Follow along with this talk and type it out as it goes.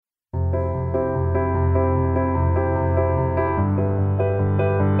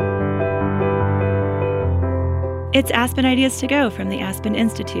It's Aspen Ideas to Go from the Aspen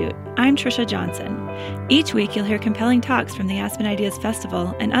Institute. I'm Trisha Johnson. Each week you'll hear compelling talks from the Aspen Ideas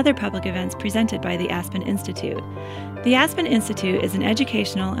Festival and other public events presented by the Aspen Institute. The Aspen Institute is an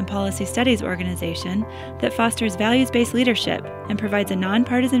educational and policy studies organization that fosters values-based leadership and provides a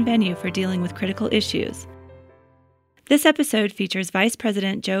nonpartisan venue for dealing with critical issues. This episode features Vice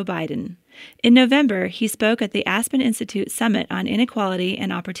President Joe Biden. In November, he spoke at the Aspen Institute Summit on Inequality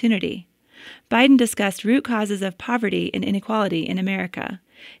and Opportunity. Biden discussed root causes of poverty and inequality in America.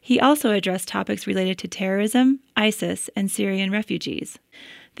 He also addressed topics related to terrorism, ISIS, and Syrian refugees.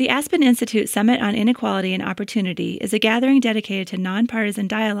 The Aspen Institute Summit on Inequality and Opportunity is a gathering dedicated to nonpartisan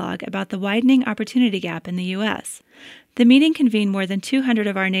dialogue about the widening opportunity gap in the U.S. The meeting convened more than 200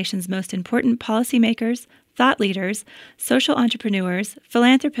 of our nation's most important policymakers, thought leaders, social entrepreneurs,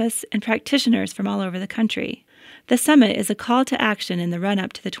 philanthropists, and practitioners from all over the country. The summit is a call to action in the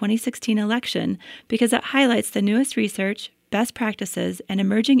run-up to the 2016 election because it highlights the newest research, best practices, and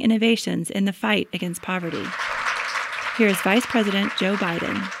emerging innovations in the fight against poverty. Here is Vice President Joe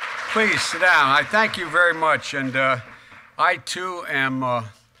Biden. Please sit down. I thank you very much. And I, too, am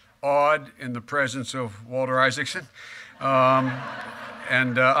awed in the presence of Walter Isaacson.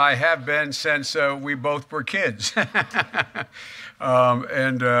 And I have been since we both were kids. By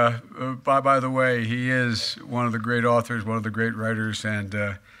the way, he is one of the great authors, one of the great writers,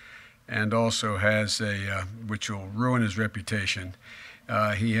 and also has a, which will ruin his reputation,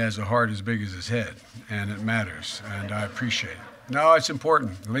 he has a heart as big as his head, and it matters, and I appreciate it. No, it's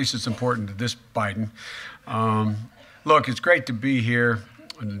important. At least it's important to this Biden. Look, it's great to be here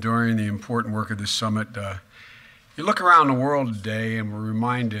during the important work of this summit. You look around the world today, and we're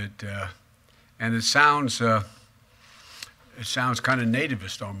reminded, and it sounds kind of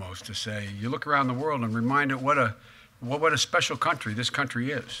nativist almost to say, you look around the world and reminded what a special country this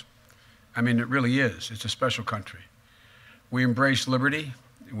country is. I mean, it really is. It's a special country. We embrace liberty.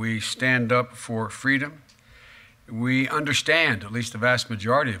 We stand up for freedom. We understand, at least the vast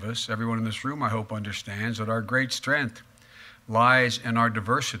majority of us, everyone in this room I hope understands, that our great strength lies in our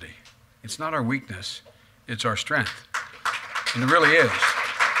diversity. It's not our weakness. It's our strength. And it really is.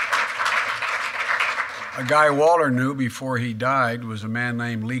 A guy Walter knew before he died was a man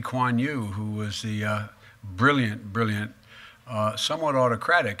named Lee Kuan Yew, who was the brilliant, somewhat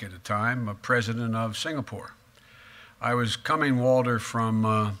autocratic at the time, president of Singapore. I was coming, Walter,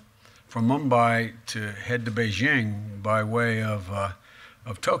 from Mumbai to head to Beijing by way of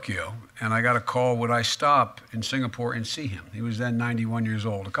Tokyo, and I got a call, would I stop in Singapore and see him? He was then 91 years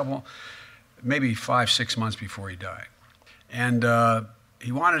old, maybe 5-6 months before he died. And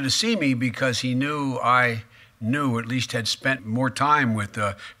he wanted to see me because he knew I at least had spent more time with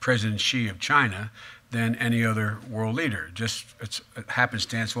President Xi of China than any other world leader. Just it's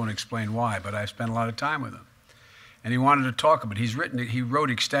happenstance, won't explain why, but I spent a lot of time with him. And he wanted to talk about it. He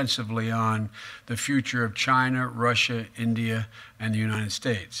wrote extensively on the future of China, Russia, India, and the United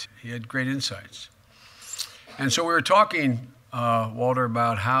States. He had great insights. And so we were talking, Walter,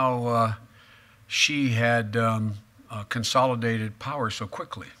 about how Xi had consolidated power so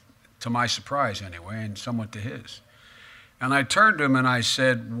quickly, to my surprise anyway, and somewhat to his. And I turned to him and I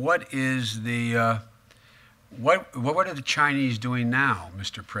said, what are the Chinese doing now,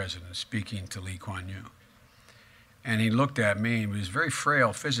 Mr. President, speaking to Lee Kuan Yew? And he looked at me, and he was very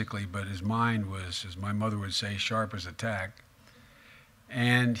frail physically, but his mind was, as my mother would say, sharp as a tack.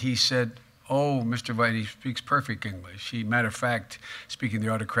 And he said, oh, Mr. Biden, he speaks perfect English. Matter of fact, speaking the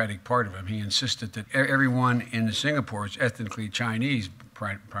autocratic part of him, he insisted that everyone in Singapore is ethnically Chinese,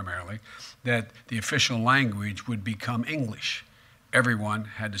 primarily, that the official language would become English. Everyone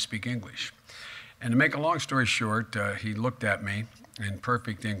had to speak English. And to make a long story short, he looked at me in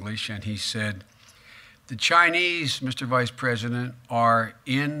perfect English, and he said, the Chinese, Mr. Vice President, are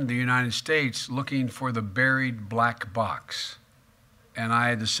in the United States looking for the buried black box. And I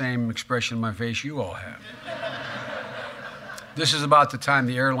had the same expression on my face you all have. This is about the time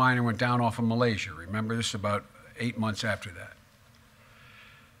the airliner went down off of Malaysia. Remember, this is about 8 months after that.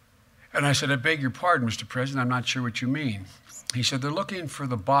 And I said, I beg your pardon, Mr. President, I'm not sure what you mean. He said, they're looking for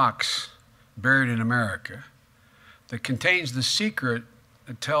the box buried in America that contains the secret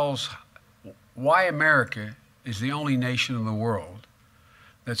that tells why America is the only nation in the world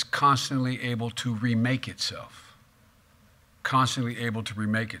that's constantly able to remake itself. Constantly able to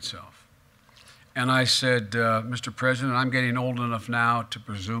remake itself. And I said, Mr. President, I'm getting old enough now to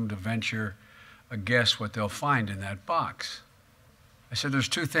presume to venture a guess what they'll find in that box. I said, there's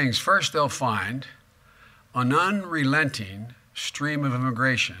two things. First, they'll find an unrelenting stream of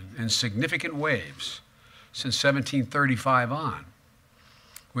immigration in significant waves since 1735 on,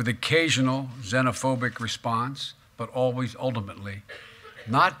 with occasional xenophobic response, but always ultimately,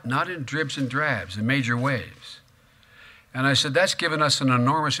 not in dribs and drabs, in major waves. And I said, that's given us an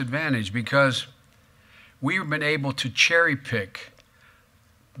enormous advantage because we've been able to cherry pick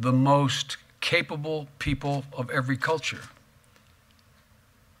the most capable people of every culture.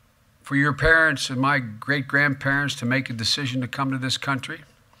 For your parents and my great-grandparents to make a decision to come to this country,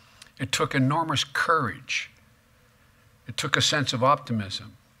 it took enormous courage. It took a sense of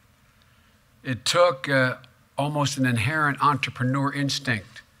optimism. It took almost an inherent entrepreneur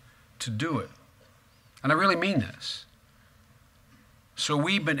instinct to do it. And I really mean this. So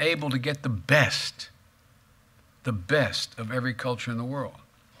we've been able to get the best of every culture in the world.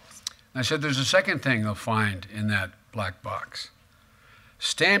 And I said there's a second thing they'll find in that black box.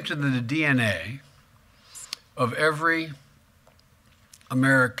 Stamped into the DNA of every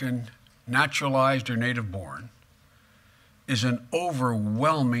American, naturalized or native born, is an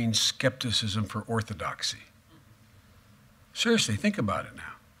overwhelming skepticism for orthodoxy. Seriously, think about it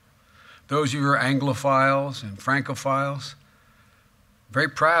now. Those of you who are Anglophiles and Francophiles, very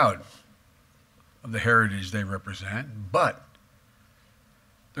proud of the heritage they represent, but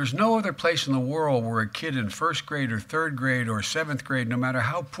there's no other place in the world where a kid in first grade or third grade or seventh grade, no matter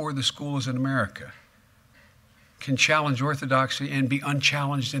how poor the school is in America, can challenge orthodoxy and be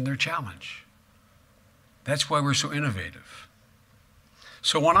unchallenged in their challenge. That's why we're so innovative.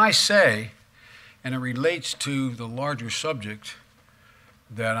 So when I say, and it relates to the larger subject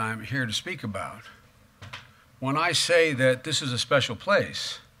that I'm here to speak about, when I say that this is a special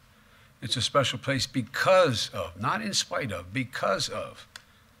place, it's a special place because of, not in spite of, because of.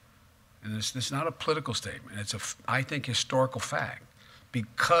 And this is not a political statement. It's I think, historical fact.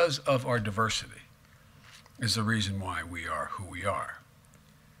 Because of our diversity is the reason why we are who we are.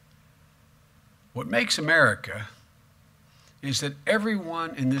 What makes America is that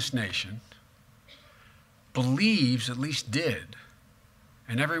everyone in this nation believes, at least did,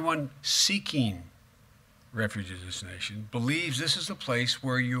 and everyone seeking refuge in this nation believes this is a place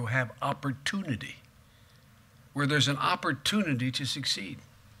where you have opportunity, where there's an opportunity to succeed.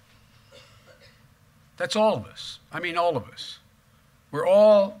 That's all of us. I mean, all of us. We're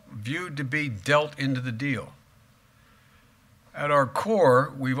all viewed to be dealt into the deal. At our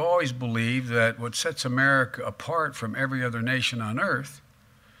core, we've always believed that what sets America apart from every other nation on earth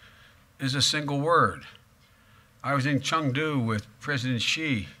is a single word. I was in Chengdu with President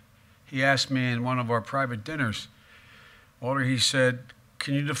Xi. He asked me in one of our private dinners, Walter, he said,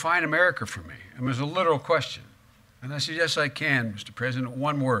 can you define America for me? And it was a literal question. And I said, yes, I can, Mr. President,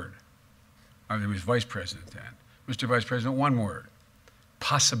 one word. I was vice president then. Mr. Vice President, one word.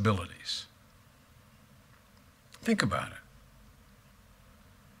 Possibilities. Think about it.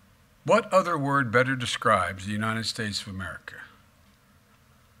 What other word better describes the United States of America?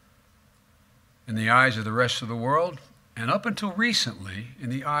 In the eyes of the rest of the world, and up until recently, in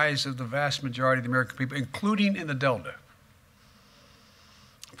the eyes of the vast majority of the American people, including in the Delta,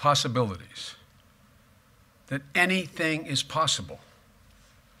 possibilities. That anything is possible.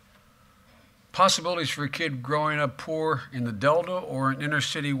 Possibilities for a kid growing up poor in the Delta or in inner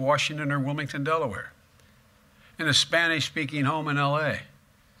city Washington or Wilmington, Delaware, in a Spanish-speaking home in LA,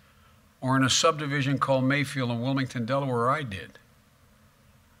 or in a subdivision called Mayfield in Wilmington, Delaware, where I did.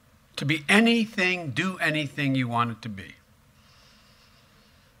 To be anything, do anything you want it to be.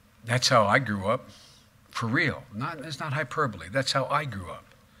 That's how I grew up, for real. It's not hyperbole. That's how I grew up.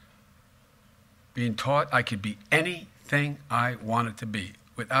 Being taught I could be anything I wanted to be,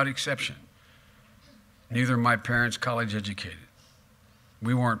 without exception. Neither of my parents college educated.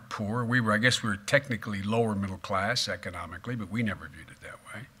 We weren't poor. I guess we were technically lower middle class economically, but we never viewed it that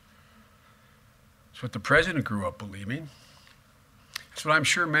way. It's what the president grew up believing. It's what I'm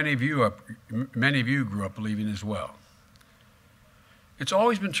sure many of you grew up believing as well. It's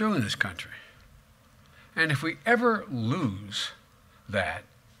always been true in this country. And if we ever lose that,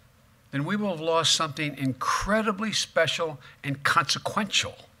 then we will have lost something incredibly special and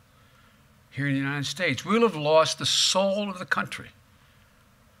consequential here in the United States. We'll have lost the soul of the country.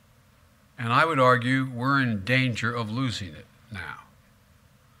 And I would argue we're in danger of losing it now.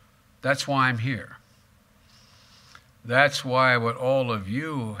 That's why I'm here. That's why what all of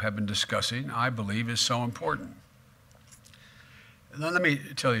you have been discussing, I believe, is so important. Now, let me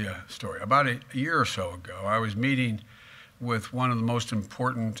tell you a story. About a year or so ago, I was meeting with one of the most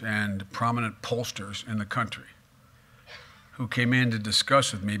important and prominent pollsters in the country, who came in to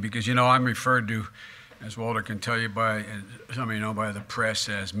discuss with me because, I'm referred to, as Walter can tell you, by some of you know, by the press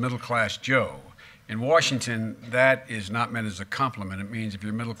as middle-class Joe. In Washington, that is not meant as a compliment. It means if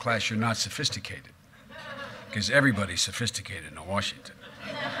you're middle class, you're not sophisticated, because everybody's sophisticated in Washington.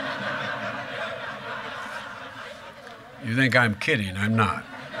 You think I'm kidding. I'm not.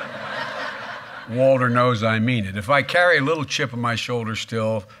 Walter knows I mean it. If I carry a little chip on my shoulder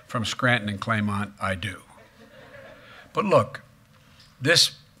still from Scranton and Claymont, I do. But look,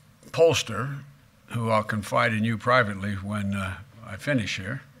 this pollster, who I'll confide in you privately when I finish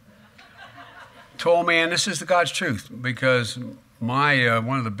here, told me, and this is the God's truth, because my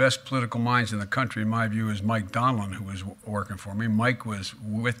one of the best political minds in the country, in my view, is Mike Donlin, who was working for me. Mike was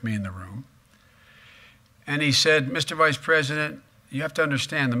with me in the room. And he said, Mr. Vice President, you have to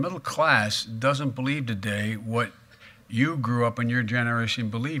understand, the middle class doesn't believe today what you grew up in your generation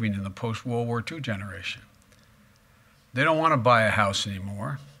believing in the post-World War II generation. They don't want to buy a house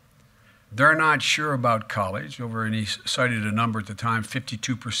anymore. They're not sure about college. And he cited a number at the time,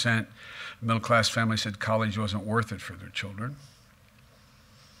 52% middle-class families said college wasn't worth it for their children.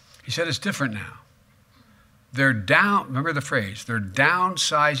 He said it's different now. They're down, remember the phrase, they're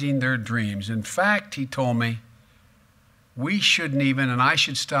downsizing their dreams. In fact, he told me, we shouldn't even, and I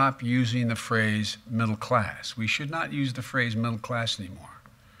should stop using the phrase middle class. We should not use the phrase middle class anymore.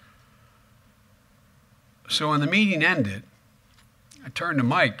 So when the meeting ended, I turned to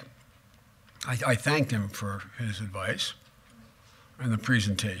Mike. I thanked him for his advice and the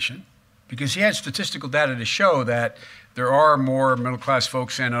presentation, because he had statistical data to show that there are more middle-class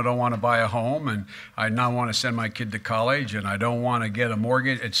folks saying, I don't want to buy a home, and I now want to send my kid to college, and I don't want to get a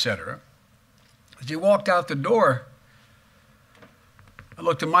mortgage, etc. As he walked out the door, I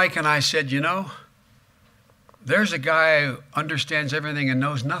looked at Mike and I said, you know, there's a guy who understands everything and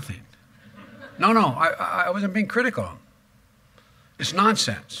knows nothing. No, I wasn't being critical. It's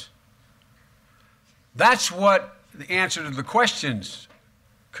nonsense. That's what the answer to the questions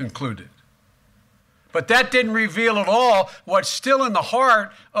concluded. But that didn't reveal at all what's still in the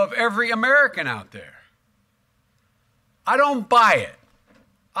heart of every American out there. I don't buy it.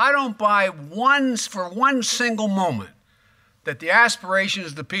 I don't buy for one single moment that the aspirations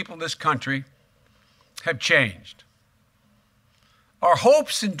of the people of this country have changed. Our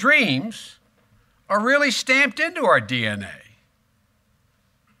hopes and dreams are really stamped into our DNA.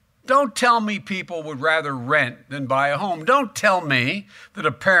 Don't tell me people would rather rent than buy a home. Don't tell me that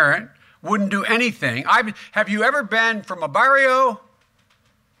a parent wouldn't do anything. Have you ever been from a barrio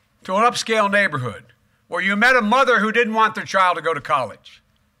to an upscale neighborhood where you met a mother who didn't want their child to go to college?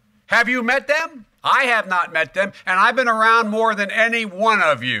 Have you met them? I have not met them, and I've been around more than any one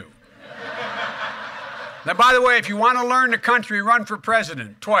of you. Now, by the way, if you want to learn the country, run for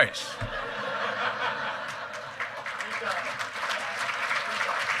president twice.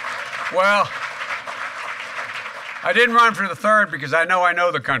 Well, I didn't run for the third because I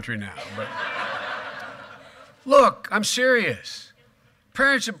know the country now. But look, I'm serious.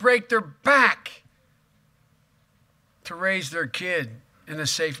 Parents would break their back to raise their kid in a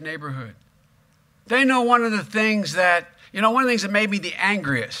safe neighborhood. They know one of the things that made me the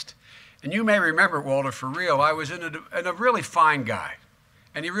angriest, and you may remember it, Walter, for real, I was in a really fine guy.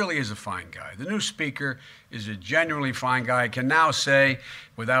 And he really is a fine guy. The new speaker is a genuinely fine guy. I can now say,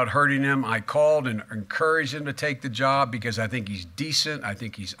 without hurting him, I called and encouraged him to take the job because I think he's decent, I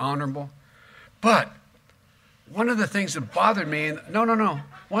think he's honorable. But one of the things that bothered me, one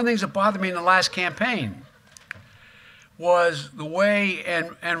of the things that bothered me in the last campaign was the way,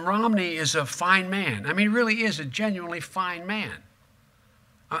 and Romney is a fine man. I mean, he really is a genuinely fine man.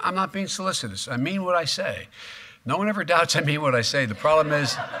 I'm not being solicitous. I mean what I say. No one ever doubts I mean what I say. The problem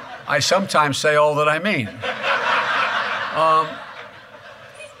is I sometimes say all that I mean.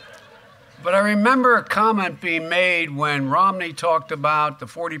 But I remember a comment being made when Romney talked about the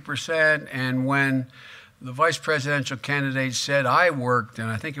 40% and when the vice presidential candidate said, I worked, and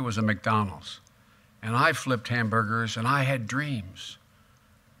I think it was a McDonald's, and I flipped hamburgers, and I had dreams.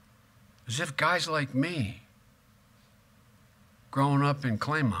 As if guys like me, growing up in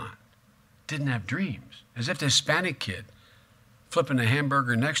Claymont, didn't have dreams. As if the Hispanic kid flipping a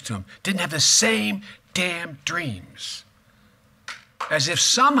hamburger next to him didn't have the same damn dreams. As if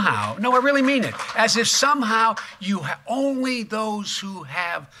somehow, no, I really mean it, as if somehow only those who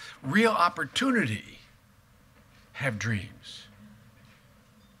have real opportunity have dreams.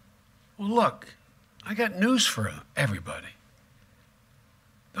 Well, look, I got news for everybody.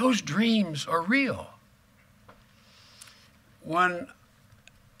 Those dreams are real. When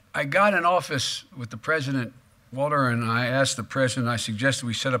I got in office with the president, Walter, and I asked the president, I suggested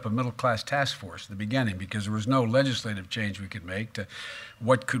we set up a middle-class task force at the beginning because there was no legislative change we could make to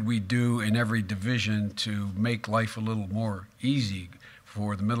what could we do in every division to make life a little more easy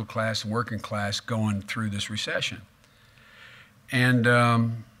for the middle class and working class going through this recession. And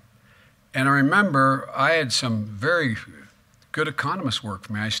I remember I had some very good economists work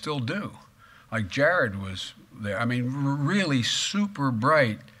for me. I still do. Like Jared was there. I mean, really super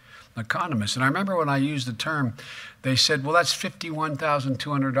bright economists. And I remember when I used the term, they said, well, that's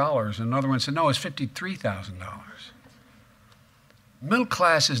 $51,200. And another one said, no, it's $53,000. Middle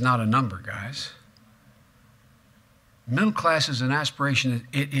class is not a number, guys. Middle class is an aspiration.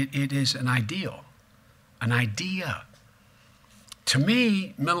 It is an ideal, an idea. To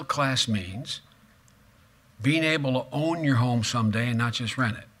me, middle class means being able to own your home someday and not just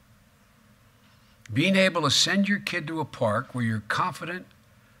rent it. Being able to send your kid to a park where you're confident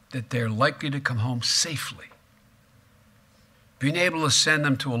that they're likely to come home safely. Being able to send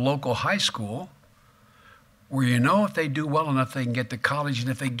them to a local high school where you know if they do well enough, they can get to college. And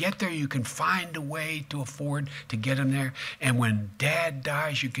if they get there, you can find a way to afford to get them there. And when dad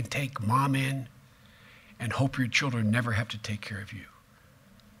dies, you can take mom in and hope your children never have to take care of you.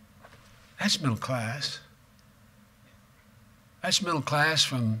 That's middle class. That's middle class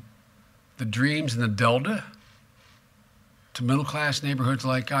from the dreams in the Delta to middle class neighborhoods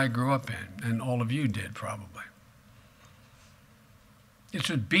like I grew up in, and all of you did probably. It's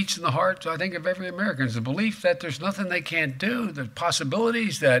what beats in the heart, I think, of every American, is the belief that there's nothing they can't do, the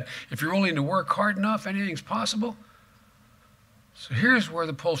possibilities that if you're willing to work hard enough, anything's possible. So here's where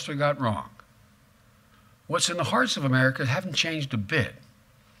the pollster got wrong. What's in the hearts of America haven't changed a bit.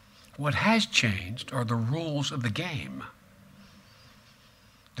 What has changed are the rules of the game.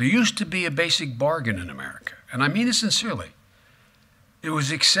 There used to be a basic bargain in America, and I mean it sincerely. It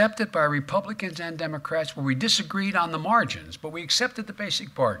was accepted by Republicans and Democrats where we disagreed on the margins, but we accepted the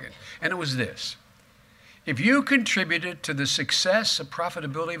basic bargain, and it was this. If you contributed to the success and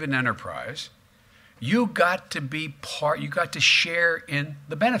profitability of an enterprise, you got to share in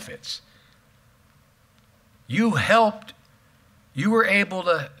the benefits. You were able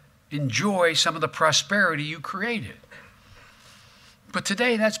to enjoy some of the prosperity you created. But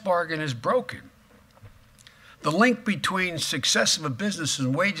today, that bargain is broken. The link between success of a business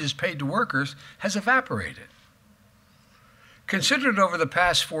and wages paid to workers has evaporated. Considered over the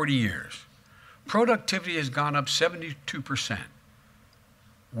past 40 years, productivity has gone up 72%.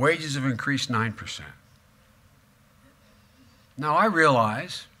 Wages have increased 9%. Now, I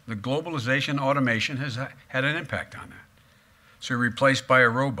realize that globalization and automation has had an impact on that. So you're replaced by a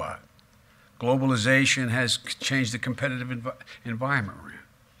robot. Globalization has changed the competitive environment we're in.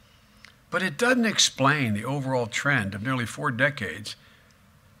 But it doesn't explain the overall trend of nearly 4 decades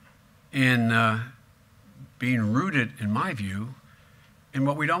in being rooted, in my view, in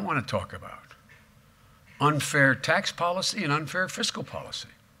what we don't want to talk about. Unfair tax policy and unfair fiscal policy.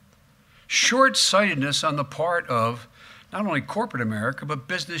 Short-sightedness on the part of not only corporate America, but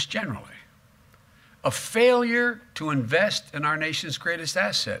business generally. A failure to invest in our nation's greatest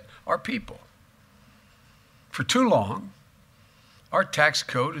asset, our people. For too long, our tax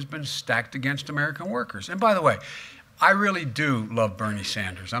code has been stacked against American workers. And by the way, I really do love Bernie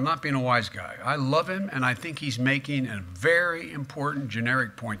Sanders. I'm not being a wise guy. I love him, and I think he's making a very important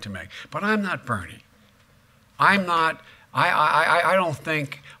generic point to make. But I'm not Bernie. I don't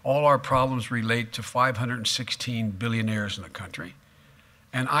think all our problems relate to 516 billionaires in the country.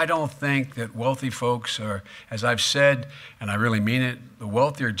 And I don't think that wealthy folks are, as I've said, and I really mean it, the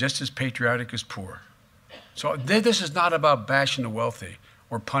wealthy are just as patriotic as poor. So this is not about bashing the wealthy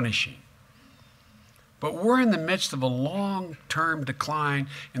or punishing. But we're in the midst of a long-term decline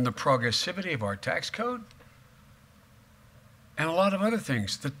in the progressivity of our tax code and a lot of other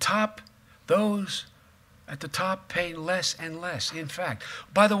things. Those at the top pay less and less, in fact.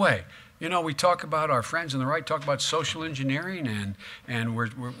 By the way, you know, we talk about our friends on the right, talk about social engineering, and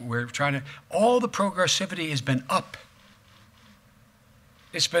we're trying to, all the progressivity has been up.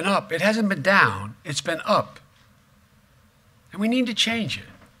 It's been up. It hasn't been down. It's been up. And we need to change it.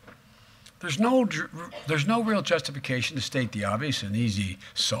 There's no real justification to state the obvious, an easy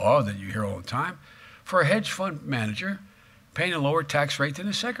saw that you hear all the time, for a hedge fund manager paying a lower tax rate than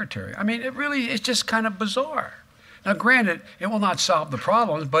his secretary. I mean, it's just kind of bizarre. Now, granted, it will not solve the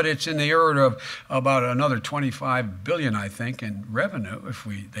problems, but it's in the order of about another $25 billion, I think, in revenue if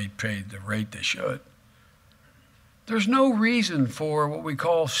they paid the rate they should. There's no reason for what we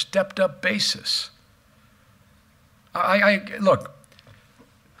call stepped-up basis. Look,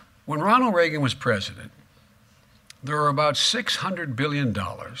 when Ronald Reagan was president, there were about $600 billion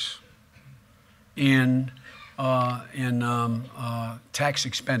in tax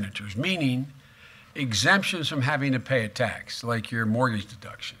expenditures, meaning exemptions from having to pay a tax, like your mortgage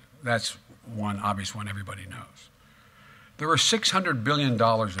deduction. That's one obvious one everybody knows. There were $600 billion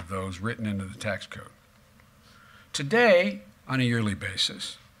of those written into the tax code. Today, on a yearly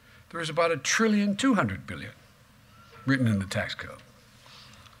basis, there is about $1.2 trillion written in the tax code.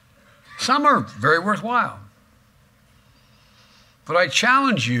 Some are very worthwhile. But I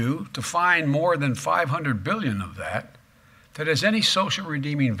challenge you to find more than 500 billion of that has any social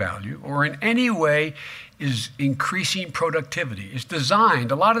redeeming value or in any way is increasing productivity. It's designed,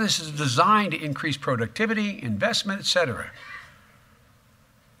 a lot of this is designed to increase productivity, investment, etc.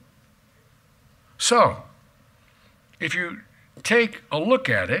 So, if you take a look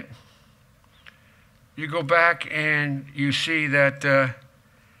at it, you go back and you see that the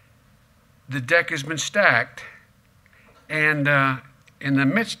deck has been stacked, and in the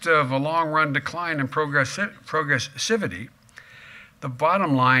midst of a long-run decline in progressivity, the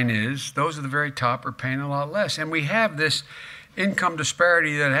bottom line is those at the very top are paying a lot less. And we have this income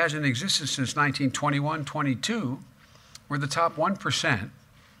disparity that hasn't existed since 1921-22, where the top 1%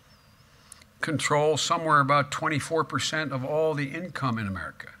 control somewhere about 24% of all the income in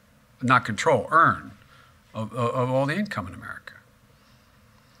America. Not control, earn, of all the income in America.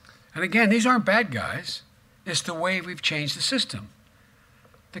 And again, these aren't bad guys. It's the way we've changed the system.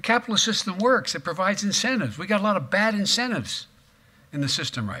 The capitalist system works. It provides incentives. We got a lot of bad incentives in the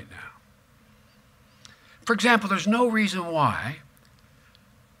system right now. For example, there's no reason why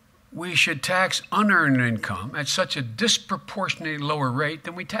we should tax unearned income at such a disproportionately lower rate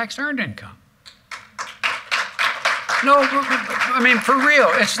than we tax earned income. No, I mean, for real,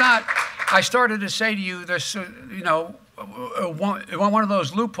 it's not. I started to say to you, there's, you know, one of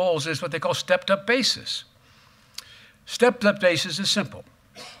those loopholes is what they call stepped-up basis. Stepped-up basis is simple.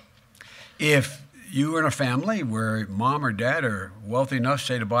 If you are in a family where mom or dad are wealthy enough,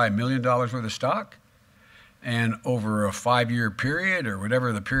 say, to buy $1 million worth of stock, and over a 5-year period or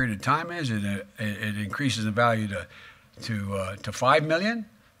whatever the period of time is, it increases the value to $5 million,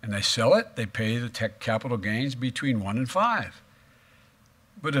 and they sell it, they pay the capital gains between 1 and 5.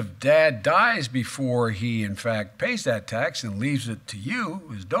 But if dad dies before he, in fact, pays that tax and leaves it to you,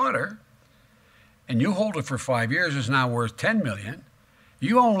 his daughter, and you hold it for 5 years, it's now worth $10 million,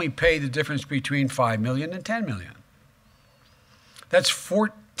 you only pay the difference between $5 million and $10 million. That's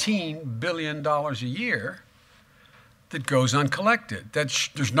 $14 billion a year that goes uncollected.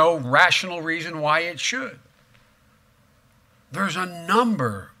 There's no rational reason why it should. There's a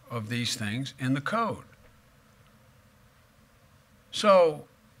number of these things in the code. So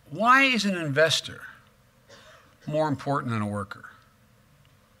why is an investor more important than a worker?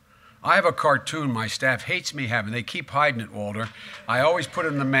 I have a cartoon my staff hates me having. They keep hiding it, Walter. I always put it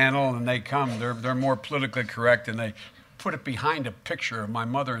in the mantle, and they come. They're more politically correct, and they put it behind a picture of my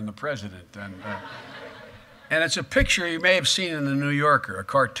mother and the president. And it's a picture you may have seen in the New Yorker, a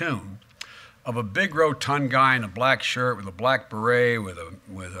cartoon of a big rotund guy in a black shirt with a black beret with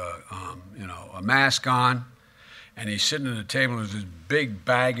a mask on, and he's sitting at a table. There's this big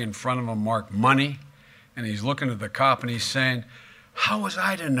bag in front of him marked money, and he's looking at the cop and he's saying, "How was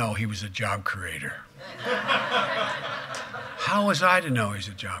I to know he was a job creator? How was I to know he's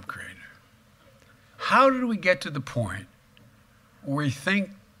a job creator?" How did we get to the point where we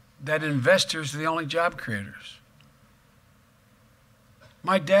think that investors are the only job creators?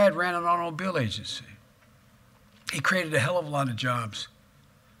 My dad ran an automobile agency. He created a hell of a lot of jobs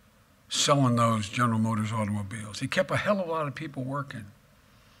selling those General Motors automobiles. He kept a hell of a lot of people working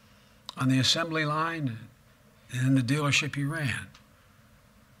on the assembly line and in the dealership he ran.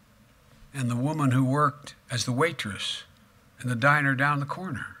 And the woman who worked as the waitress in the diner down the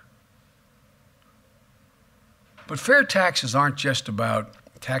corner. But fair taxes aren't just about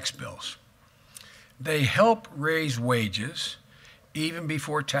tax bills. They help raise wages even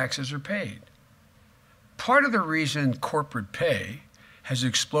before taxes are paid. Part of the reason corporate pay has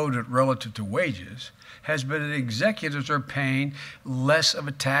exploded relative to wages has been that executives are paying less of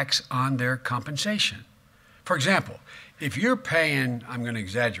a tax on their compensation. For example, if you're paying, I'm going to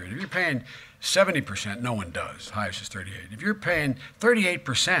exaggerate, if you're paying 70%, no one does, highest is 38. If you're paying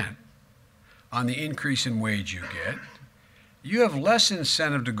 38% on the increase in wage you get, you have less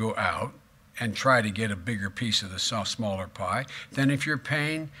incentive to go out and try to get a bigger piece of the smaller pie than if you're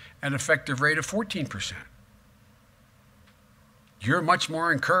paying an effective rate of 14%. You're much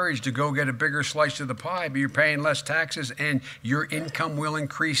more encouraged to go get a bigger slice of the pie, but you're paying less taxes and your income will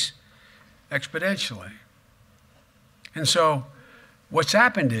increase exponentially. And so what's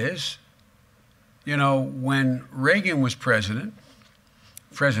happened is, you know, when Reagan was president,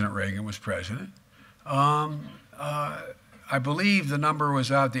 President Reagan was president, I believe the number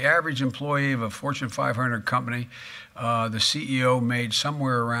was out, the average employee of a Fortune 500 company, the CEO made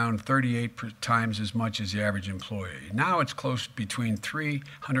somewhere around 38 times as much as the average employee. Now it's close between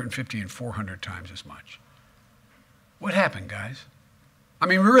 350 and 400 times as much. What happened, guys? I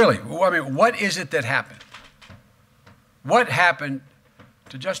mean, really, what is it that happened? What happened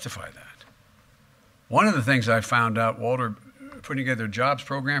to justify that? One of the things I found out, Walter, putting together a jobs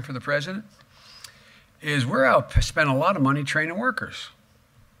program for the president, is we're out spending a lot of money training workers.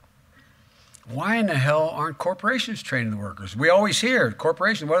 Why in the hell aren't corporations training the workers? We always hear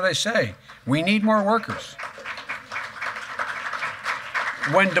corporations, what do they say? We need more workers.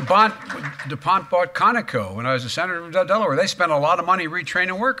 When DuPont bought Conoco, when I was a senator from Delaware, they spent a lot of money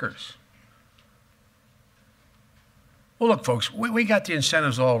retraining workers. Well, look, folks, we got the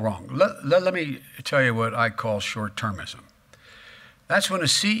incentives all wrong. Let me tell you what I call short-termism. That's when a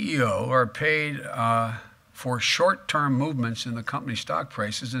CEO are paid for short-term movements in the company stock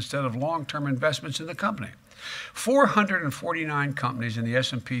prices instead of long-term investments in the company. 449 companies in the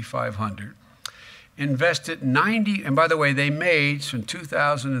S&P 500 invested 90, and by the way, they made from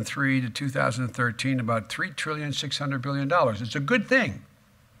 2003 to 2013 about $3.6 trillion. It's a good thing.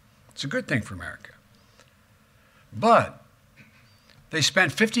 It's a good thing for America. But they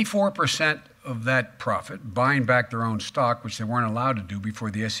spent 54% of that profit buying back their own stock, which they weren't allowed to do before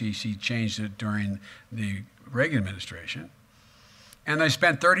the SEC changed it during the Reagan administration. And they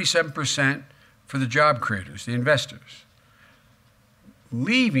spent 37% for the job creators, the investors,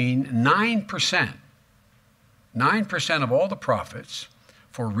 leaving 9% of all the profits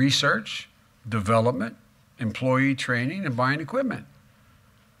for research, development, employee training, and buying equipment.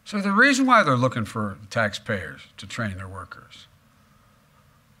 So the reason why they're looking for taxpayers to train their workers.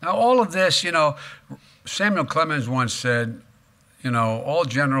 Now, all of this, Samuel Clemens once said, all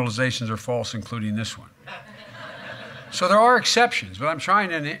generalizations are false, including this one. So there are exceptions, but I'm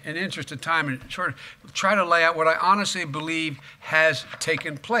trying, in the interest of time, and sort of try to lay out what I honestly believe has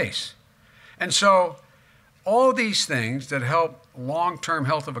taken place. And so all these things that help long-term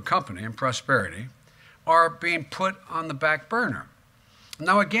health of a company and prosperity are being put on the back burner.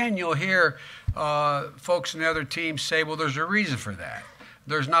 Now, again, you'll hear folks in the other teams say, well, there's a reason for that.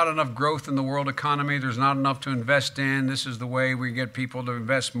 There's not enough growth in the world economy. There's not enough to invest in. This is the way we get people to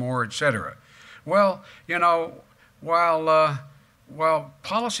invest more, et cetera. Well, while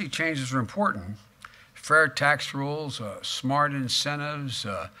policy changes are important, fair tax rules, smart incentives,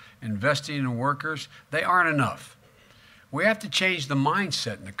 investing in workers, they aren't enough. We have to change the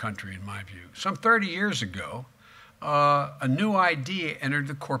mindset in the country, in my view. Some 30 years ago, a new idea entered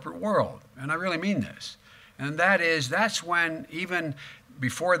the corporate world, and I really mean this. And that's when, even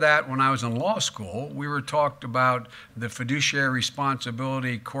before that, when I was in law school, we were talked about the fiduciary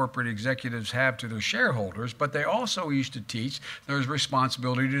responsibility corporate executives have to their shareholders, but they also used to teach there's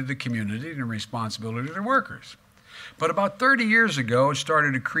responsibility to the community and responsibility to their workers. But about 30 years ago, it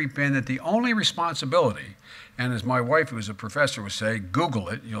started to creep in that the only responsibility, and as my wife, who was a professor, would say, Google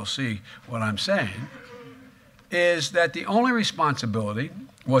it, you'll see what I'm saying, is that the only responsibility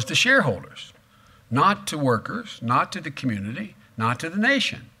was to shareholders, not to workers, not to the community, not to the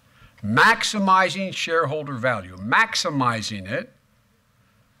nation. Maximizing shareholder value, maximizing it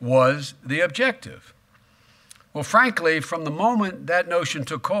was the objective. Well, frankly, from the moment that notion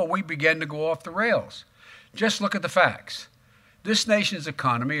took hold, we began to go off the rails. Just look at the facts. This nation's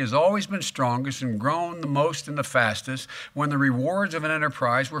economy has always been strongest and grown the most and the fastest when the rewards of an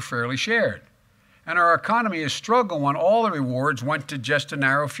enterprise were fairly shared. And our economy has struggled when all the rewards went to just a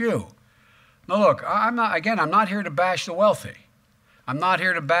narrow few. Now look, I'm not here to bash the wealthy. I'm not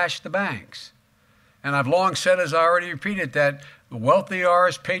here to bash the banks. And I've long said, as I already repeated, that the wealthy are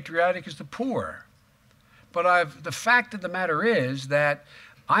as patriotic as the poor. But the fact of the matter is that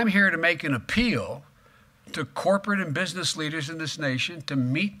I'm here to make an appeal to corporate and business leaders in this nation to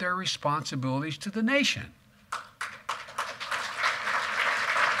meet their responsibilities to the nation.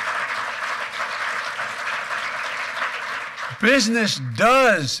 Business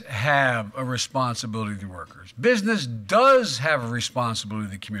does have a responsibility to workers. Business does have a responsibility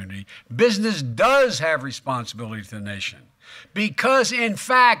to the community. Business does have responsibility to the nation. Because, in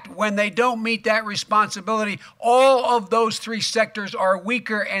fact, when they don't meet that responsibility, all of those three sectors are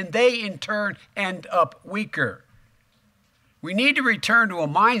weaker, and they, in turn, end up weaker. We need to return to a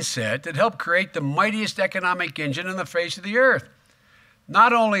mindset that helped create the mightiest economic engine on the face of the earth.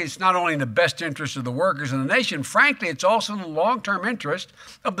 It's not only in the best interest of the workers and the nation, frankly, it's also in the long-term interest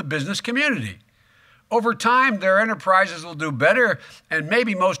of the business community. Over time, their enterprises will do better, and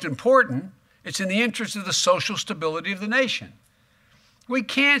maybe most important, it's in the interest of the social stability of the nation. We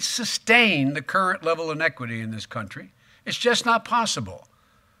can't sustain the current level of inequity in this country. It's just not possible.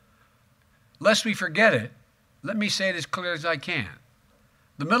 Lest we forget it, let me say it as clear as I can.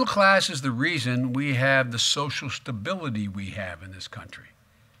 The middle class is the reason we have the social stability we have in this country.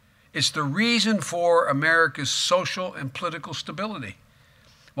 It's the reason for America's social and political stability.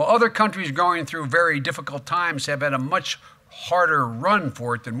 While other countries going through very difficult times have had a much harder run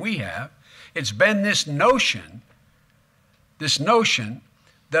for it than we have, it's been this notion this notion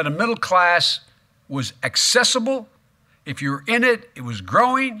that a middle class was accessible. If you were in it, it was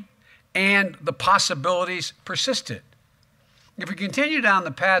growing, and the possibilities persisted. If we continue down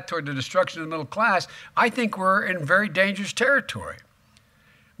the path toward the destruction of the middle class, I think we're in very dangerous territory.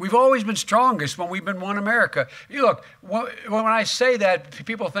 We've always been strongest when we've been one America. You look, when I say that,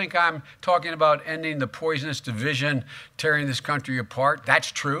 people think I'm talking about ending the poisonous division, tearing this country apart.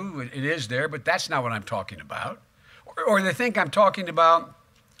 That's true, it is there, but that's not what I'm talking about. Or they think I'm talking about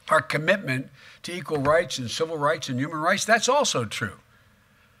our commitment to equal rights and civil rights and human rights. That's also true.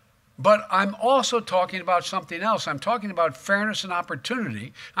 But I'm also talking about something else. I'm talking about fairness and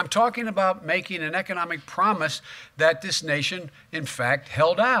opportunity. I'm talking about making an economic promise that this nation, in fact,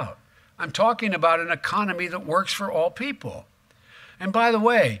 held out. I'm talking about an economy that works for all people. And by the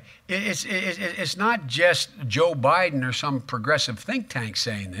way, it's not just Joe Biden or some progressive think tank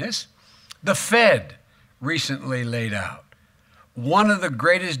saying this. The Fed recently laid out one of the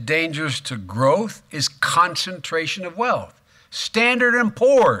greatest dangers to growth is concentration of wealth. Standard &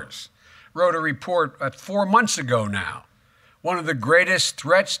 Poor's wrote a report 4 months ago now. One of the greatest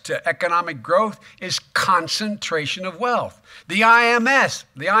threats to economic growth is concentration of wealth. The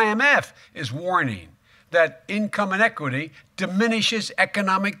IMF is warning that income inequity diminishes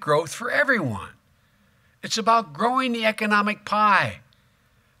economic growth for everyone. It's about growing the economic pie,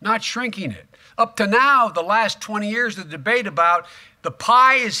 not shrinking it. Up to now, the last 20 years, the debate about the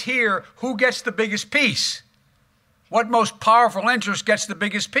pie is here, who gets the biggest piece? What most powerful interest gets the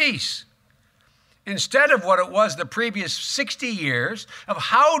biggest piece? Instead of what it was the previous 60 years of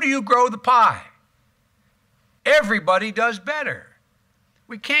how do you grow the pie? Everybody does better.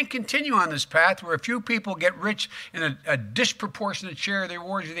 We can't continue on this path where a few people get rich in a disproportionate share of the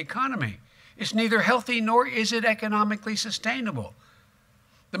rewards of the economy. It's neither healthy nor is it economically sustainable.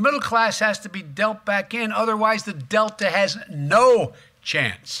 The middle class has to be dealt back in, otherwise the delta has no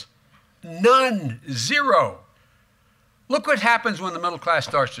chance. None. Zero. Look what happens when the middle class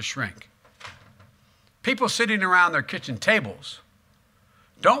starts to shrink. People sitting around their kitchen tables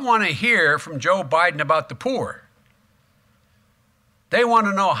don't want to hear from Joe Biden about the poor. They want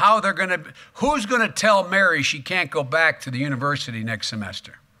to know how who's going to tell Mary she can't go back to the university next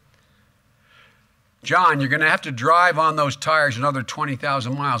semester. John, you're going to have to drive on those tires another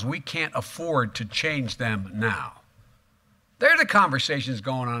 20,000 miles. We can't afford to change them now. They're the conversations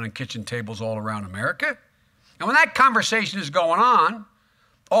going on kitchen tables all around America. And when that conversation is going on,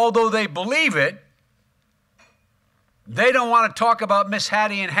 although they believe it, they don't want to talk about Miss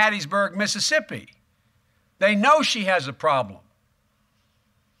Hattie in Hattiesburg, Mississippi. They know she has a problem.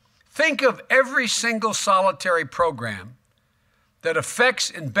 Think of every single solitary program that affects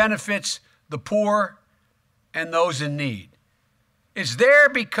and benefits the poor and those in need. It's there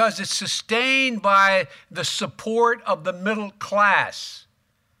because it's sustained by the support of the middle class.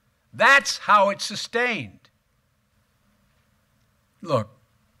 That's how it's sustained. Look,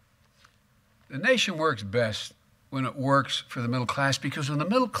 the nation works best when it works for the middle class, because when the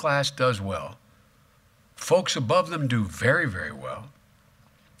middle class does well, folks above them do very, very well,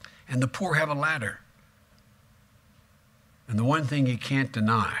 and the poor have a ladder. And the one thing you can't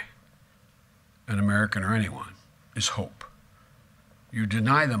deny an American or anyone is hope. You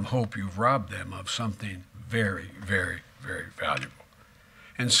deny them hope, you've robbed them of something very, very, very valuable.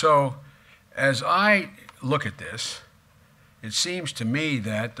 And so, as I look at this, it seems to me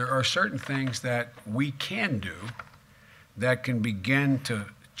that there are certain things that we can do that can begin to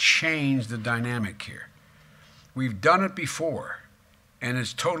change the dynamic here. We've done it before, and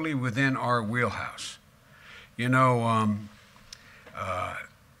it's totally within our wheelhouse. You know,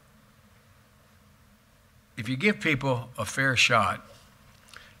 if you give people a fair shot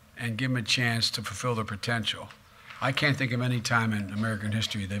and give them a chance to fulfill their potential, I can't think of any time in American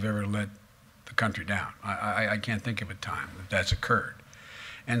history they've ever let the country down. I can't think of a time that that's occurred.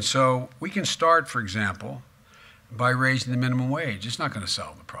 And so we can start, for example, by raising the minimum wage. It's not going to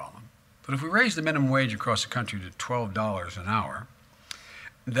solve the problem. But if we raise the minimum wage across the country to $12 an hour,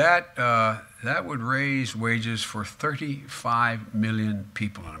 that would raise wages for 35 million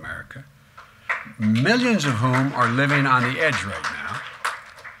people in America, millions of whom are living on the edge right now.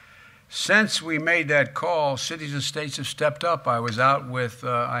 Since we made that call, cities and states have stepped up. I was out with,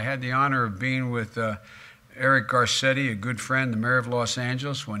 I had the honor of being with Eric Garcetti, a good friend, the mayor of Los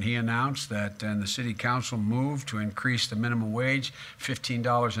Angeles, when he announced that, and the city council moved to increase the minimum wage,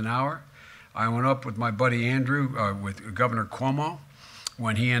 $15 an hour. I went up with my buddy Andrew, with Governor Cuomo,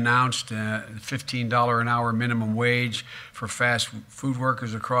 when he announced $15 an hour minimum wage for fast food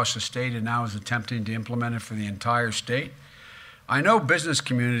workers across the state, and now is attempting to implement it for the entire state. I know business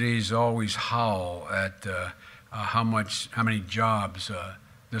communities always howl at how many jobs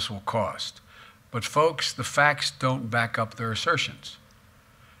this will cost. But folks, the facts don't back up their assertions.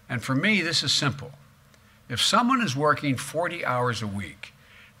 And for me, this is simple. If someone is working 40 hours a week,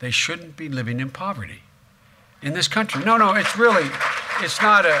 they shouldn't be living in poverty in this country. No, it's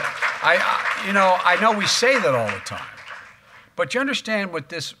not I know we say that all the time. But you understand what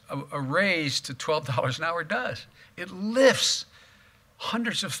this a raise to $12 an hour does? It lifts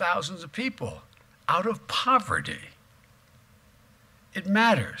hundreds of thousands of people out of poverty. It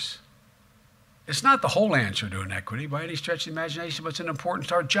matters. It's not the whole answer to inequity by any stretch of the imagination, but it's an important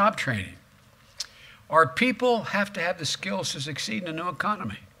start. Job training. Our people have to have the skills to succeed in a new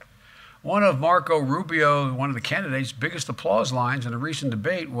economy. One of Marco Rubio, one of the candidates' biggest applause lines in a recent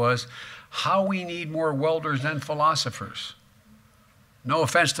debate was how we need more welders than philosophers. No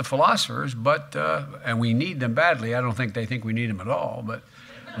offense to philosophers, but, and we need them badly. I don't think they think we need them at all, but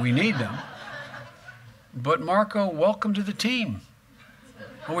we need them. But Marco, welcome to the team.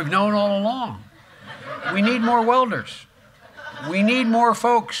 Well, we've known all along. We need more welders. We need more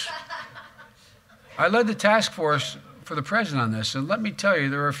folks. I led the task force for the president on this, and let me tell you,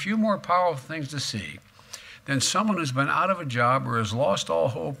 there are a few more powerful things to see than someone who's been out of a job or has lost all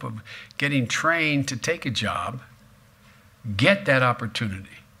hope of getting trained to take a job get that opportunity.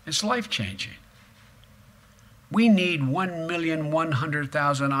 It's life-changing. We need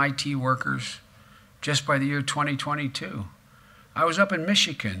 1,100,000 IT workers just by the year 2022. I was up in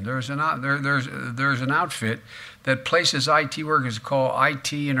Michigan. There's an outfit that places IT workers called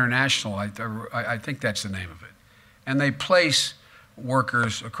IT International. I think that's the name of it. And they place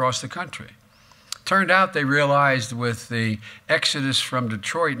workers across the country. Turned out they realized with the exodus from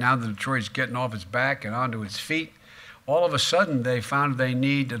Detroit, now that Detroit's getting off its back and onto its feet, all of a sudden they found they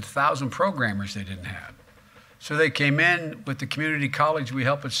need 1,000 programmers they didn't have. So they came in with the community college we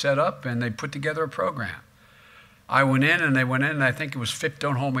helped it set up, and they put together a program. I went in, and they went in, and I think it was,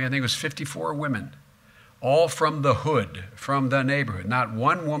 don't hold me, I think it was 54 women, all from the hood, from the neighborhood. Not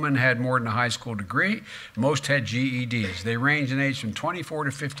one woman had more than a high school degree. Most had GEDs. They ranged in age from 24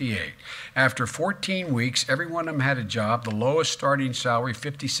 to 58. After 14 weeks, every one of them had a job. The lowest starting salary,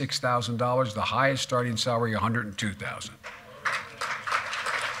 $56,000. The highest starting salary, $102,000.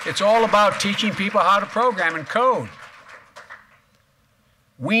 It's all about teaching people how to program and code.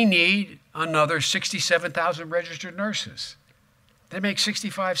 We need another 67,000 registered nurses. They make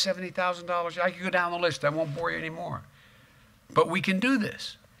 $65,000, $70,000. I could go down the list. I won't bore you anymore. But we can do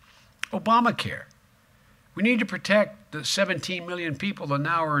this. Obamacare. We need to protect the 17 million people that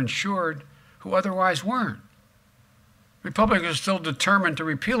now are insured who otherwise weren't. Republicans are still determined to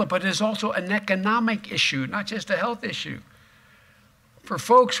repeal it, but it is also an economic issue, not just a health issue. For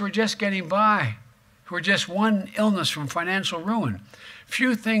folks who are just getting by, who are just one illness from financial ruin,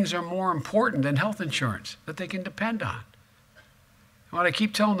 few things are more important than health insurance that they can depend on. What I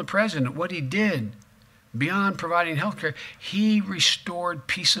keep telling the president, what he did beyond providing health care, he restored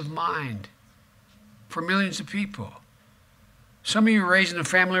peace of mind for millions of people. Some of you were raised in a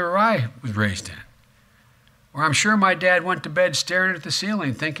family where I was raised in, where I'm sure my dad went to bed staring at the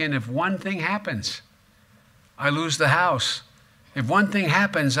ceiling thinking, if one thing happens, I lose the house. If one thing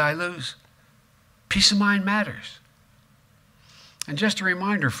happens, I lose. Peace of mind matters. And just a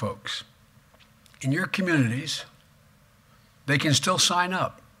reminder, folks, in your communities, they can still sign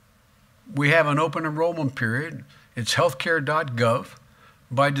up. We have an open enrollment period. It's healthcare.gov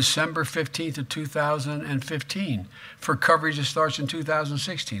by December 15th of 2015 for coverage that starts in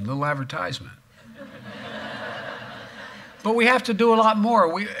 2016. Little advertisement. But we have to do a lot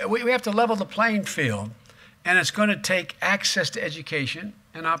more. We have to level the playing field, and it's going to take access to education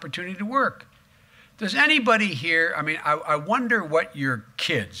and opportunity to work. Does anybody here, I wonder what your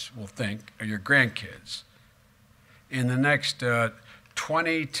kids will think, or your grandkids, in the next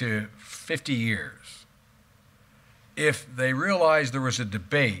 20 to 50 years, if they realized there was a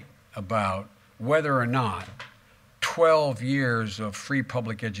debate about whether or not 12 years of free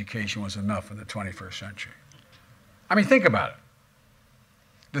public education was enough in the 21st century. Think about it.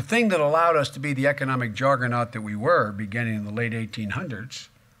 The thing that allowed us to be the economic juggernaut that we were beginning in the late 1800s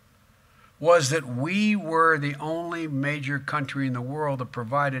was that we were the only major country in the world that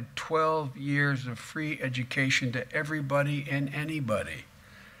provided 12 years of free education to everybody and anybody.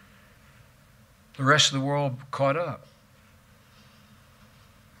 The rest of the world caught up.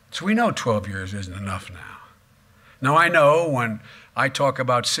 So we know 12 years isn't enough now. Now I know when I talk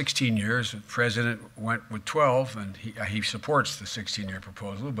about 16 years, the president went with 12, and he supports the 16-year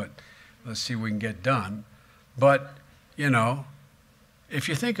proposal, but let's see what we can get done. But, if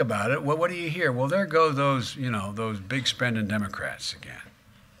you think about it, well, what do you hear? Well, there go those big spending Democrats again,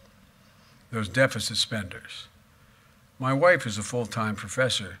 those deficit spenders. My wife is a full-time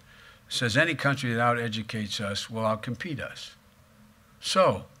professor, says any country that out-educates us will out-compete us.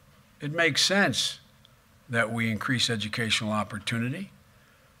 So it makes sense that we increase educational opportunity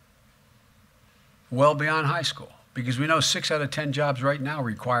well beyond high school, because we know 6 out of 10 jobs right now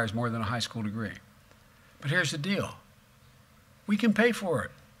requires more than a high school degree. But here's the deal. We can pay for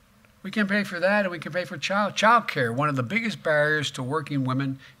it. We can pay for that, and we can pay for child care, one of the biggest barriers to working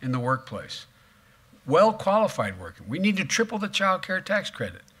women in the workplace. Well-qualified working. We need to triple the child care tax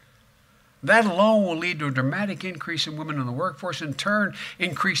credit. That alone will lead to a dramatic increase in women in the workforce, in turn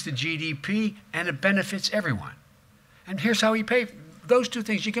increase the GDP, and it benefits everyone. And here's how we pay those two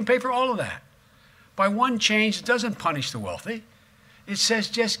things. You can pay for all of that. By one change, it doesn't punish the wealthy. It says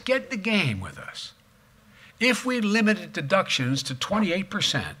just get the game with us. If we limited deductions to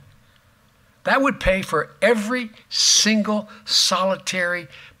 28%, that would pay for every single solitary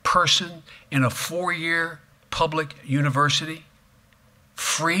person in a 4-year public university,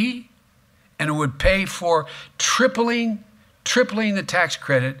 free, and it would pay for tripling the tax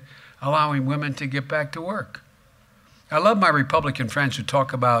credit, allowing women to get back to work. I love my Republican friends who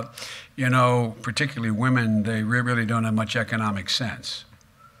talk about, particularly women, they really don't have much economic sense.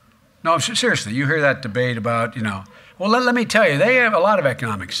 No, seriously, you hear that debate about, well, let me tell you, they have a lot of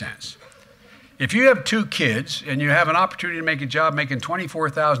economic sense. If you have 2 kids and you have an opportunity to make a job making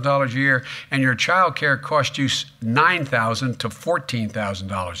 $24,000 a year and your child care costs you $9,000 to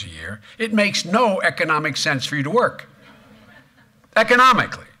 $14,000 a year, it makes no economic sense for you to work.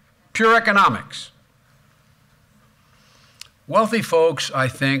 Economically, pure economics. Wealthy folks, I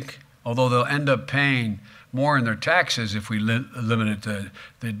think, although they'll end up paying more in their taxes if we limited the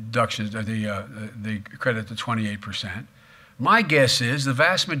deductions, the credit to 28%, my guess is the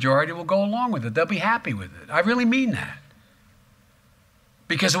vast majority will go along with it. They'll be happy with it. I really mean that.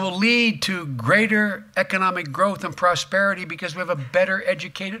 Because it will lead to greater economic growth and prosperity because we have a better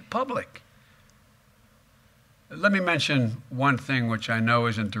educated public. Let me mention one thing which I know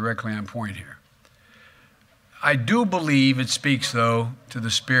isn't directly on point here. I do believe it speaks, though, to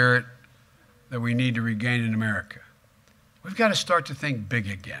the spirit that we need to regain in America. We've got to start to think big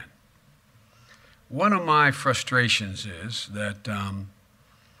again. One of my frustrations is that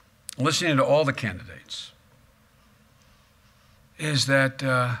listening to all the candidates is that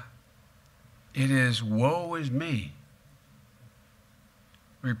it is woe is me.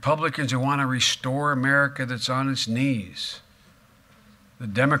 Republicans who want to restore America that's on its knees. The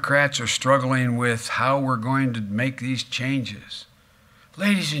Democrats are struggling with how we're going to make these changes.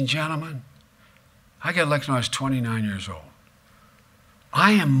 Ladies and gentlemen, I got elected when I was 29 years old.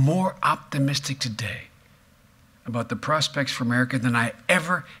 I am more optimistic today about the prospects for America than I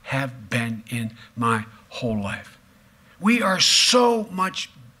ever have been in my whole life. We are so much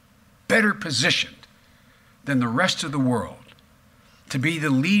better positioned than the rest of the world to be the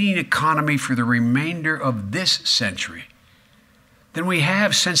leading economy for the remainder of this century than we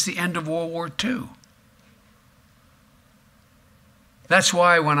have since the end of World War II. That's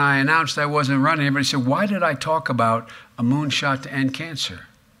why when I announced I wasn't running, everybody said, why did I talk about a moonshot to end cancer?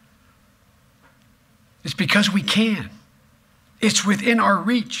 It's because we can. It's within our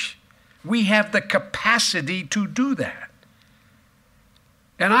reach. We have the capacity to do that.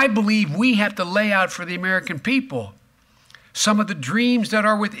 And I believe we have to lay out for the American people some of the dreams that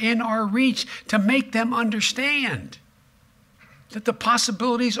are within our reach to make them understand that the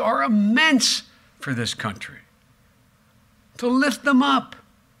possibilities are immense for this country. To lift them up,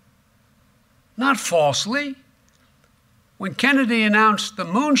 not falsely. When Kennedy announced the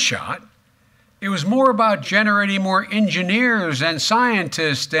moonshot, it was more about generating more engineers and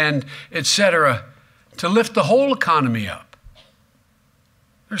scientists and et cetera to lift the whole economy up.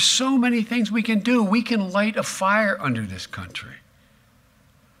 There's so many things we can do. We can light a fire under this country.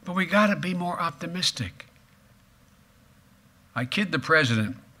 But we got to be more optimistic. I kid the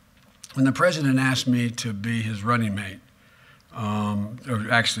president. When the president asked me to be his running mate, or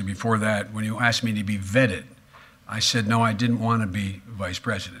actually before that, when he asked me to be vetted, I said, no, I didn't want to be vice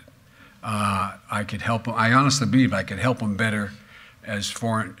president. I could help him. I honestly believe I could help him better as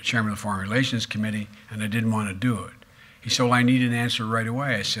chairman of the Foreign Relations Committee, and I didn't want to do it. He said, well, I need an answer right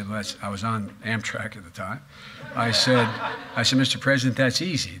away. I said, I was on Amtrak at the time. I said, Mr. President, that's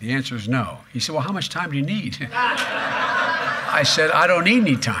easy. The answer is no. He said, well, how much time do you need? I said, I don't need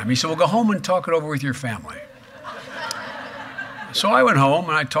any time. He said, well, go home and talk it over with your family. So I went home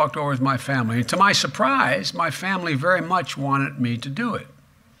and I talked over with my family. And to my surprise, my family very much wanted me to do it.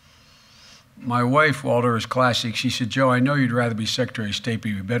 My wife, Walter, is classic. She said, Joe, I know you'd rather be Secretary of State, but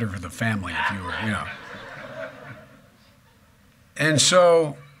it'd be better for the family if you were, And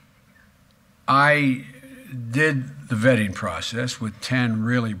so I did the vetting process with 10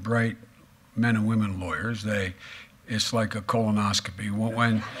 really bright men and women lawyers. It's like a colonoscopy.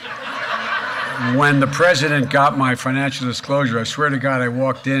 When the president got my financial disclosure, I swear to God, I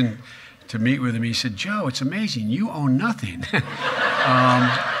walked in to meet with him. He said, "Joe, it's amazing. You own nothing."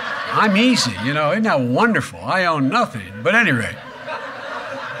 I'm easy, isn't that wonderful? I own nothing. But at any rate,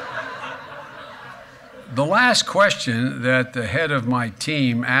 the last question that the head of my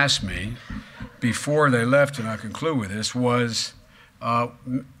team asked me before they left, and I'll conclude with this, was, well,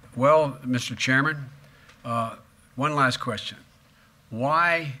 Mr. Chairman, one last question.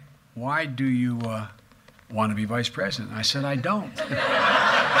 Why do you want to be vice president? I said, I don't.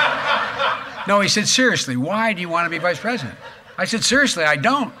 No, he said, seriously, why do you want to be vice president? I said, seriously, I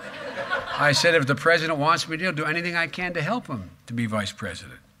don't. I said, if the president wants me to, I'll do anything I can to help him to be vice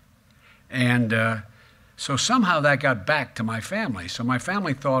president. And so somehow that got back to my family. So my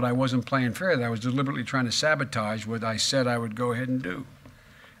family thought I wasn't playing fair, that I was deliberately trying to sabotage what I said I would go ahead and do.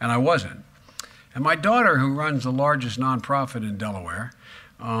 And I wasn't. And my daughter, who runs the largest nonprofit in Delaware,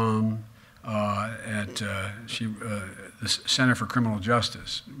 the Center for Criminal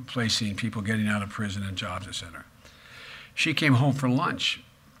Justice, placing people getting out of prison and jobs, etc. She came home for lunch,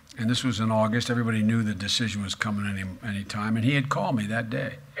 and this was in August. Everybody knew the decision was coming any time, and he had called me that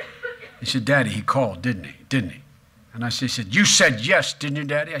day. He said, "Daddy, he called, didn't he? And I said, "You said yes, didn't you,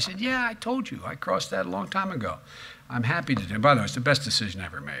 Daddy?" I said, "Yeah, I told you. I crossed that a long time ago. I'm happy to do it. By the way, it's the best decision I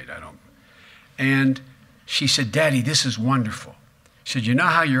ever made. And she said, "Daddy, this is wonderful." She said, "You know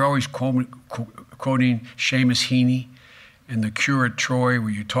how you're always quoting Seamus Heaney in The Cure at Troy,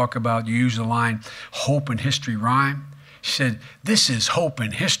 where you use the line, hope and history rhyme?" She said, "This is hope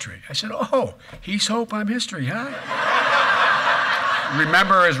and history." I said, "Oh, he's hope, I'm history, huh?"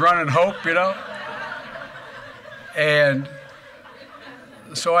 Remember as running hope, And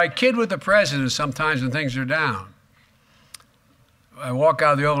so I kid with the president sometimes when things are down. I walk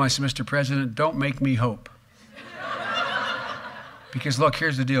out of the Oval and I say, "Mr. President, don't make me hope." Because look,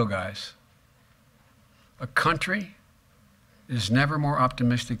 here's the deal, guys. A country is never more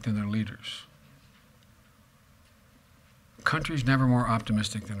optimistic than their leaders. A country's never more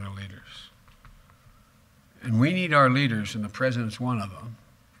optimistic than their leaders. And we need our leaders, and the president's one of them,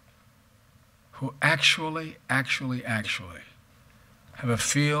 who actually have a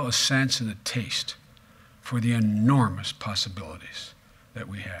feel, a sense, and a taste for the enormous possibilities that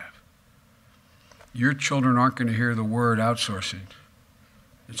we have. Your children aren't going to hear the word outsourcing.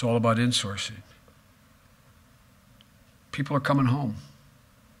 It's all about insourcing. People are coming home.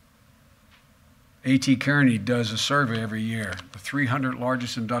 A.T. Kearney does a survey every year, the 300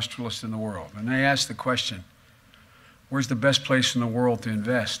 largest industrialists in the world, and they ask the question, where's the best place in the world to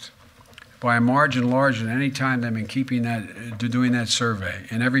invest? By a margin larger than any time they've been doing that survey,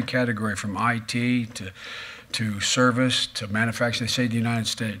 in every category from IT to service to manufacturing, they say the United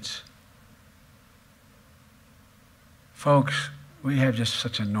States. Folks, we have just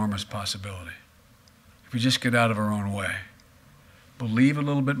such enormous possibility. If we just get out of our own way, believe a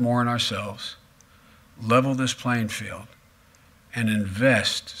little bit more in ourselves, level this playing field, and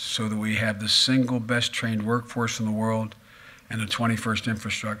invest so that we have the single best trained workforce in the world and the 21st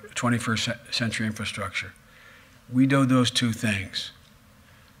century infrastructure. We do those two things.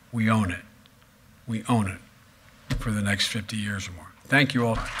 We own it. We own it for the next 50 years or more. Thank you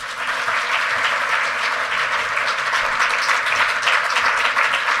all.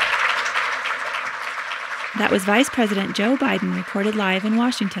 That was Vice President Joe Biden, recorded live in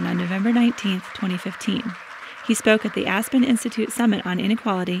Washington on November 19, 2015. He spoke at the Aspen Institute Summit on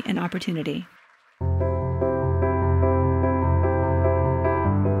Inequality and Opportunity.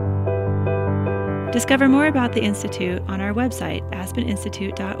 Discover more about the Institute on our website,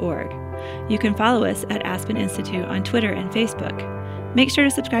 aspeninstitute.org. You can follow us at Aspen Institute on Twitter and Facebook. Make sure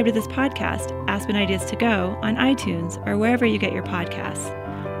to subscribe to this podcast, Aspen Ideas to Go, on iTunes or wherever you get your podcasts.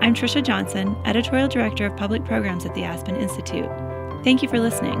 I'm Tricia Johnson, Editorial Director of Public Programs at the Aspen Institute. Thank you for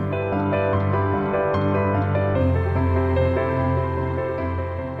listening.